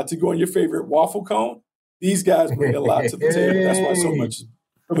to go on your favorite waffle cone? These guys bring a lot to the table. That's why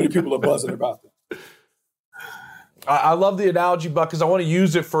so many people are buzzing about them. I love the analogy, Buck, because I want to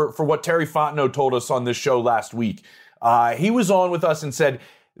use it for what Terry Fontenot told us on this show last week. He was on with us and said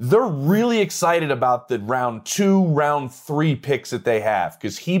they're really excited about the round 2, round 3 picks that they have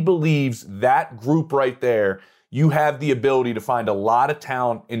because he believes that group right there you have the ability to find a lot of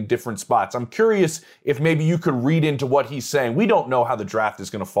talent in different spots. I'm curious if maybe you could read into what he's saying. We don't know how the draft is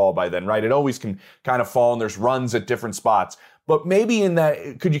going to fall by then, right? It always can kind of fall, and there's runs at different spots. But maybe in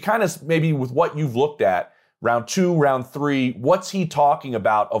that, could you kind of, maybe with what you've looked at, round 2, round 3, what's he talking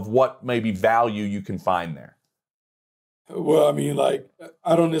about of what maybe value you can find there? Well, I mean,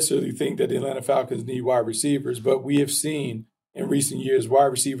 I don't necessarily think that the Atlanta Falcons need wide receivers, but we have seen in recent years wide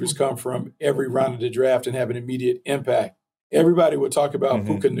receivers come from every round of the draft and have an immediate impact. Everybody would talk about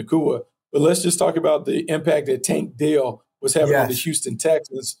Puka Nacua, but let's just talk about the impact that Tank Dell was having on the Houston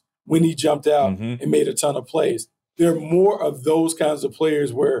Texans when he jumped out and made a ton of plays. There are more of those kinds of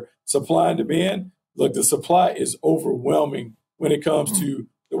players where supply and demand, look, the supply is overwhelming when it comes to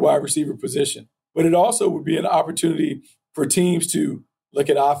the wide receiver position. But it also would be an opportunity for teams to look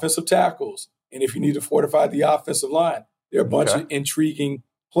at offensive tackles. And if you need to fortify the offensive line, there are a bunch of intriguing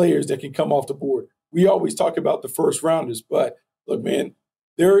players that can come off the board. We always talk about the first rounders, but look, man,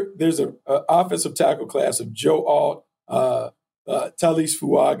 there's an offensive tackle class of Joe Alt, Talis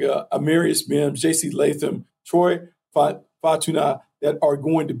Fuaga, Amarius Mims, J.C. Latham, Troy Fatuna that are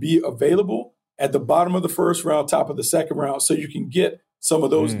going to be available at the bottom of the first round, top of the second round, so you can get some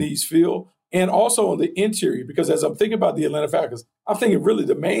of those needs filled. And also on the interior, because as I'm thinking about the Atlanta Falcons, I'm thinking really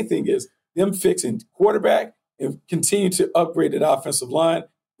the main thing is them fixing quarterback and continue to upgrade that offensive line.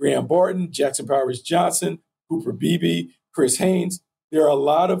 Graham Barton, Jackson Powers Johnson, Cooper Beebe, Chris Haynes. There are a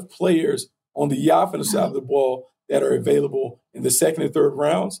lot of players on the offensive side of the ball that are available in the second and third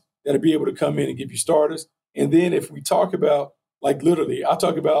rounds that'll be able to come in and give you starters. And then if we talk about, literally, I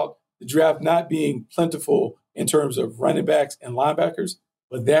talk about the draft not being plentiful in terms of running backs and linebackers,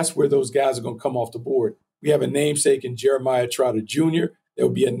 but that's where those guys are going to come off the board. We have a namesake in Jeremiah Trotter Jr. that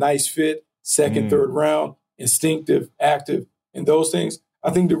would be a nice fit, second, third round, instinctive, active, and those things. I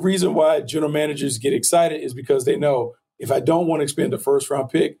think the reason why general managers get excited is because they know if I don't want to expend a first-round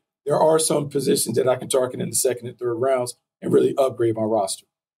pick, there are some positions that I can target in the second and third rounds and really upgrade my roster.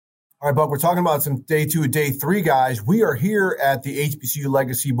 All right, Buck, we're talking about some day 2 and day 3 guys. We are here at the HBCU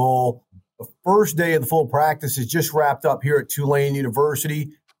Legacy Bowl. The first day of the full practice is just wrapped up here at Tulane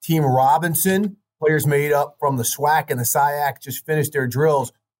University. Team Robinson, players made up from the SWAC and the SIAC, just finished their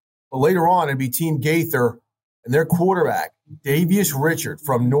drills. But later on, it'd be Team Gaither and their quarterback, Davius Richard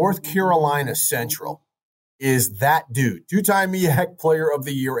from North Carolina Central, is that dude. 2-time MEAC Player of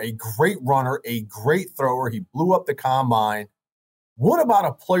the Year, a great runner, a great thrower. He blew up the combine. What about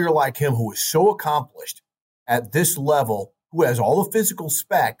a player like him who is so accomplished at this level, who has all the physical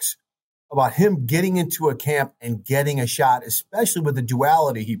specs, about him getting into a camp and getting a shot, especially with the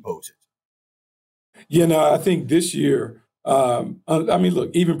duality he poses? Yeah, no, I think this year,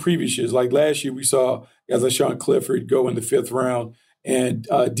 look, even previous years, like last year, we saw guys like Sean Clifford go in the 5th round and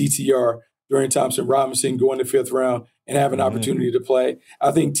DTR, Dorian Thompson-Robinson, go in the 5th round and have an opportunity to play.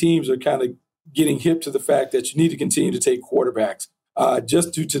 I think teams are kind of getting hip to the fact that you need to continue to take quarterbacks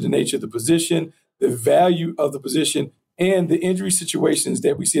just due to the nature of the position, the value of the position, and the injury situations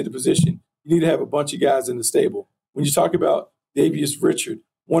that we see at the position. You need to have a bunch of guys in the stable. When you talk about Davius Richard,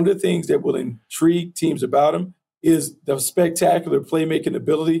 one of the things that will intrigue teams about him is the spectacular playmaking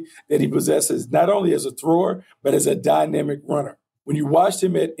ability that he possesses, not only as a thrower, but as a dynamic runner. When you watched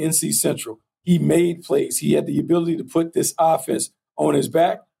him at NC Central, he made plays. He had the ability to put this offense on his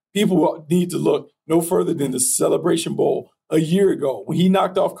back. People will need to look no further than the Celebration Bowl a year ago when he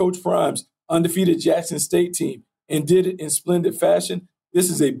knocked off Coach Prime's undefeated Jackson State team and did it in splendid fashion. This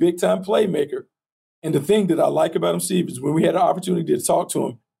is a big-time playmaker. And the thing that I like about him, Steve, is when we had an opportunity to talk to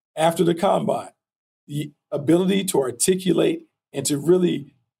him after the combine, the ability to articulate and to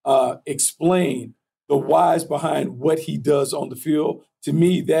really explain the whys behind what he does on the field, to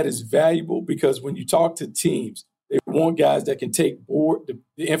me, that is valuable because when you talk to teams, they want guys that can take the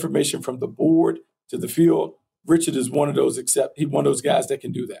information from the board to the field. Richard is one of those, he's one of those guys that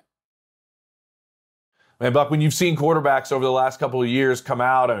can do that. Man, Buck, when you've seen quarterbacks over the last couple of years come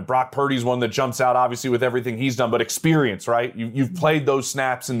out, and Brock Purdy's one that jumps out, obviously, with everything he's done, but experience, right? You've played those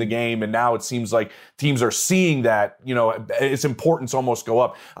snaps in the game, and now it seems like teams are seeing that, its importance almost go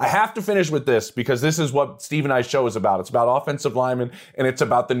up. I have to finish with this because this is what Steve and I's show is about. It's about offensive linemen, and it's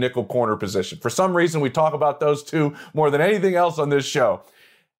about the nickel corner position. For some reason, we talk about those two more than anything else on this show.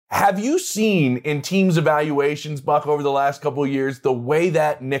 Have you seen in teams' evaluations, Buck, over the last couple of years, the way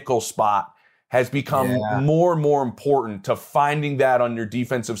that nickel spot has become more and more important to finding that on your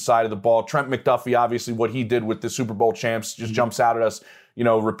defensive side of the ball? Trent McDuffie, obviously, what he did with the Super Bowl champs just jumps out at us,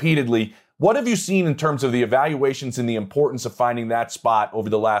 repeatedly. What have you seen in terms of the evaluations and the importance of finding that spot over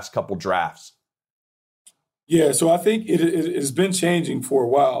the last couple drafts? Yeah, so I think it has been changing for a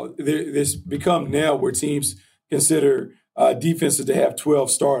while. There's become now where teams consider defenses to have 12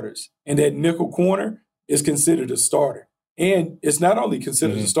 starters. And that nickel corner is considered a starter. And it's not only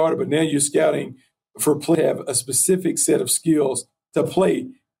considered a starter, but now you're scouting for play to have a specific set of skills to play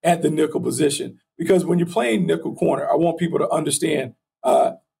at the nickel position. Because when you're playing nickel corner, I want people to understand,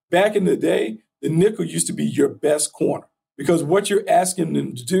 back in the day, the nickel used to be your best corner. Because what you're asking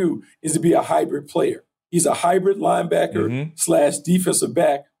them to do is to be a hybrid player. He's a hybrid linebacker / defensive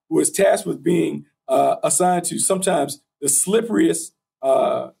back who is tasked with being assigned to sometimes the slipperiest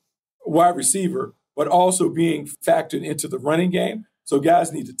wide receiver, but also being factored into the running game. So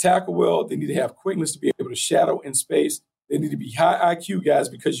guys need to tackle well. They need to have quickness to be able to shadow in space. They need to be high IQ guys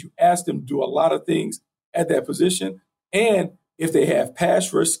because you ask them to do a lot of things at that position. And if they have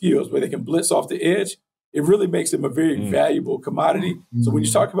pass rush skills where they can blitz off the edge, it really makes them a very valuable commodity. So when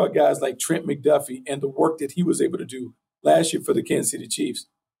you talk about guys like Trent McDuffie and the work that he was able to do last year for the Kansas City Chiefs,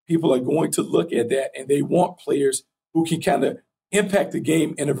 people are going to look at that and they want players who can kind of impact the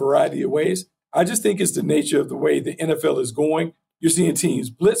game in a variety of ways. I just think it's the nature of the way the NFL is going. You're seeing teams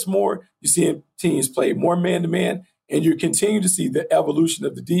blitz more. You're seeing teams play more man-to-man. And you continue to see the evolution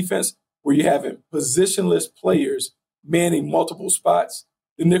of the defense where you're having positionless players manning multiple spots.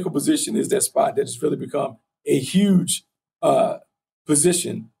 The nickel position is that spot that has really become a huge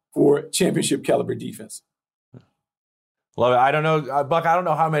position for championship caliber defense. Love it. I don't know, Buck, I don't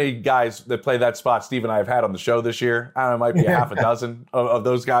know how many guys that play that spot Steve and I have had on the show this year. I don't know, it might be half a dozen of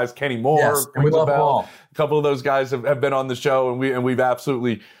those guys. Kenny Moore, and we love them all. A couple of those guys have been on the show, and we've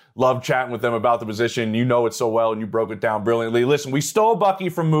absolutely loved chatting with them about the position. You know it so well, and you broke it down brilliantly. Listen, we stole Bucky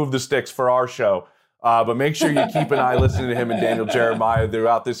from Move the Sticks for our show, but make sure you keep an eye listening to him and Daniel Jeremiah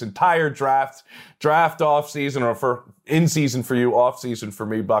throughout this entire draft off season, or for in season for you, off season for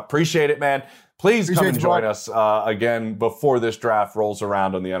me, Buck. Appreciate it, man. Please come and join us again before this draft rolls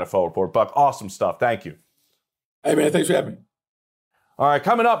around on the NFL Report. Buck, awesome stuff. Thank you. Hey, man, thanks for having me. All right,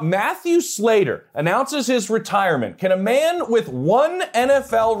 coming up, Matthew Slater announces his retirement. Can a man with one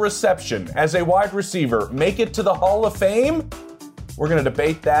NFL reception as a wide receiver make it to the Hall of Fame? We're going to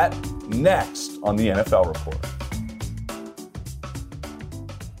debate that next on the NFL Report.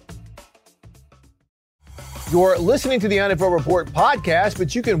 You're listening to the NFL Report podcast,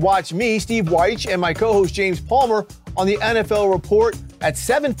 but you can watch me, Steve Wyche, and my co-host James Palmer on the NFL Report at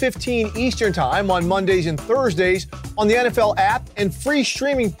 7:15 Eastern Time on Mondays and Thursdays on the NFL app and free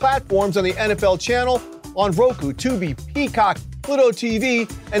streaming platforms on the NFL Channel on Roku, Tubi, Peacock, Pluto TV,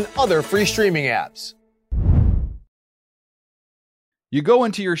 and other free streaming apps. You go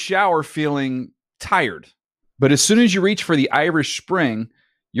into your shower feeling tired, but as soon as you reach for the Irish Spring,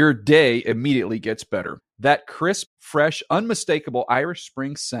 your day immediately gets better. That crisp, fresh, unmistakable Irish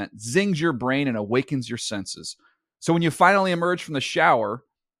Spring scent zings your brain and awakens your senses. So when you finally emerge from the shower,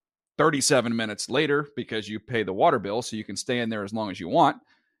 37 minutes later, because you pay the water bill so you can stay in there as long as you want,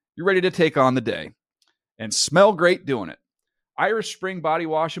 you're ready to take on the day. And smell great doing it. Irish Spring Body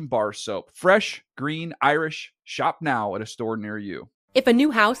Wash and Bar Soap. Fresh, green, Irish. Shop now at a store near you. If a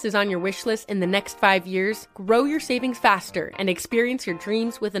new house is on your wish list in the next 5 years, grow your savings faster and experience your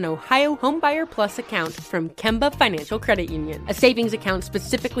dreams with an Ohio Homebuyer Plus account from Kemba Financial Credit Union. A savings account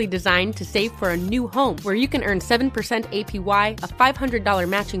specifically designed to save for a new home, where you can earn 7% APY, a $500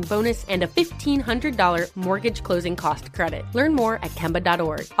 matching bonus, and a $1,500 mortgage closing cost credit. Learn more at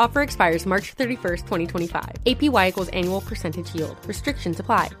Kemba.org. Offer expires March 31st, 2025. APY equals annual percentage yield. Restrictions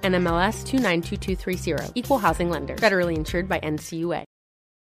apply. NMLS 292230. Equal housing lender. Federally insured by NCUA.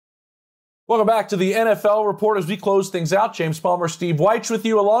 Welcome back to the NFL Report as we close things out. James Palmer, Steve Wyche with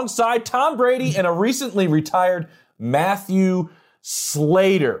you alongside Tom Brady and a recently retired Matthew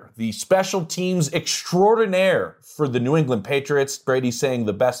Slater, the special teams extraordinaire for the New England Patriots. Brady saying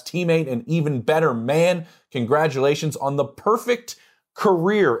the best teammate and even better man. Congratulations on the perfect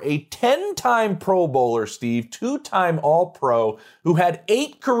career. A 10-time Pro Bowler, Steve, 2-time All-Pro, who had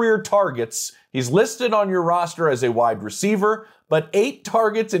 8 career targets. He's listed on your roster as a wide receiver, but 8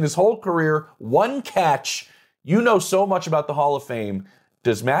 targets in his whole career, 1 catch. You know so much about the Hall of Fame.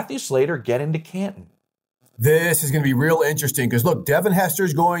 Does Matthew Slater get into Canton? This is going to be real interesting because, look, Devin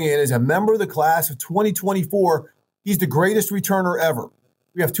Hester's going in as a member of the class of 2024. He's the greatest returner ever.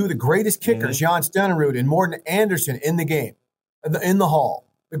 We have 2 of the greatest kickers, Jan Stenerud and Morten Anderson, in the game, in the Hall.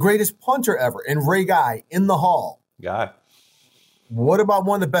 The greatest punter ever, and Ray Guy, in the Hall. God. What about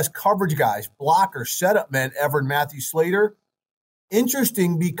one of the best coverage guys, blocker, setup men ever in Matthew Slater?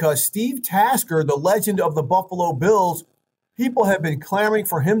 Interesting because Steve Tasker, the legend of the Buffalo Bills, people have been clamoring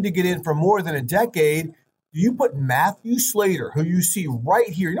for him to get in for more than a decade. Do you put Matthew Slater, who you see right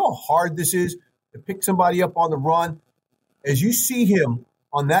here, you know how hard this is to pick somebody up on the run? As you see him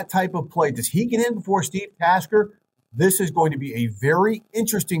on that type of play. Does he get in before Steve Tasker? This is going to be a very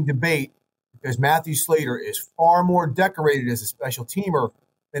interesting debate because Matthew Slater is far more decorated as a special teamer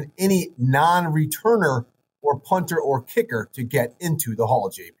than any non-returner or punter or kicker to get into the Hall,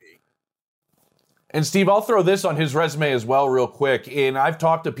 JP. And Steve, I'll throw this on his resume as well real quick. And I've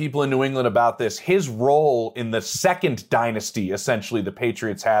talked to people in New England about this. His role in the second dynasty, essentially, the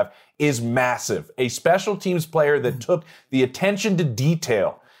Patriots have, is massive. A special teams player that took the attention to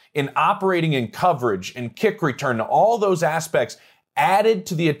detail in operating in coverage and kick return, all those aspects added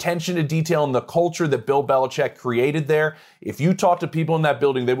to the attention to detail and the culture that Bill Belichick created there. If you talk to people in that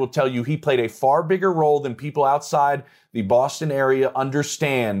building, they will tell you he played a far bigger role than people outside the Boston area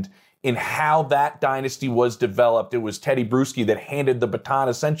understand in how that dynasty was developed. It was Teddy Bruschi that handed the baton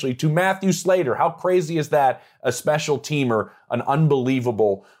essentially to Matthew Slater. How crazy is that? A special teamer, an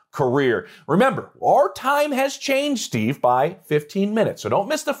unbelievable career. Remember, our time has changed, Steve, by 15 minutes. So don't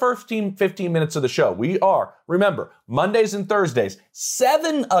miss the first 15 minutes of the show. We are, remember, Mondays and Thursdays,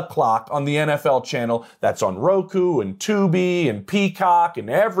 7 o'clock on the NFL channel. That's on Roku and Tubi and Peacock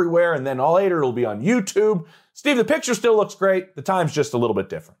and everywhere. And then later it'll be on YouTube. Steve, the picture still looks great. The time's just a little bit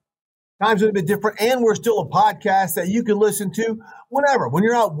different. Time's a little bit different, and we're still a podcast that you can listen to whenever. When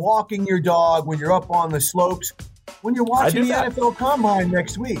you're out walking your dog, when you're up on the slopes, when you're watching the NFL Combine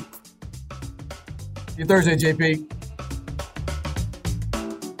next week. See you Thursday, JP.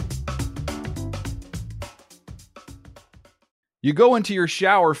 You go into your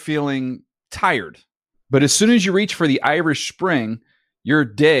shower feeling tired, but as soon as you reach for the Irish Spring, your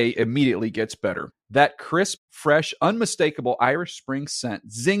day immediately gets better. That crisp, fresh, unmistakable Irish Spring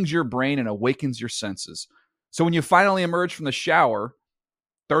scent zings your brain and awakens your senses. So when you finally emerge from the shower,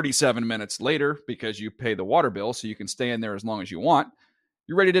 37 minutes later, because you pay the water bill so you can stay in there as long as you want,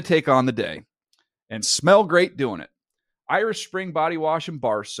 you're ready to take on the day and smell great doing it. Irish Spring Body Wash and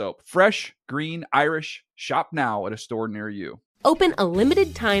Bar Soap. Fresh, green, Irish. Shop now at a store near you. Open a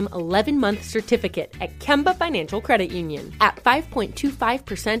limited-time 11-month certificate at Kemba Financial Credit Union. At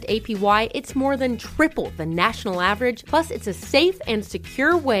 5.25% APY, it's more than triple the national average, plus it's a safe and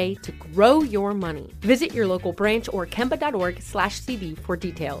secure way to grow your money. Visit your local branch or kemba.org/CD for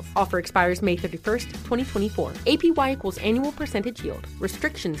details. Offer expires May 31st, 2024. APY equals annual percentage yield.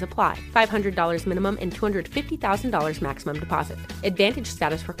 Restrictions apply. $500 minimum and $250,000 maximum deposit. Advantage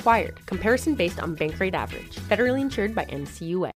status required. Comparison based on bank rate average. Federally insured by NCUA.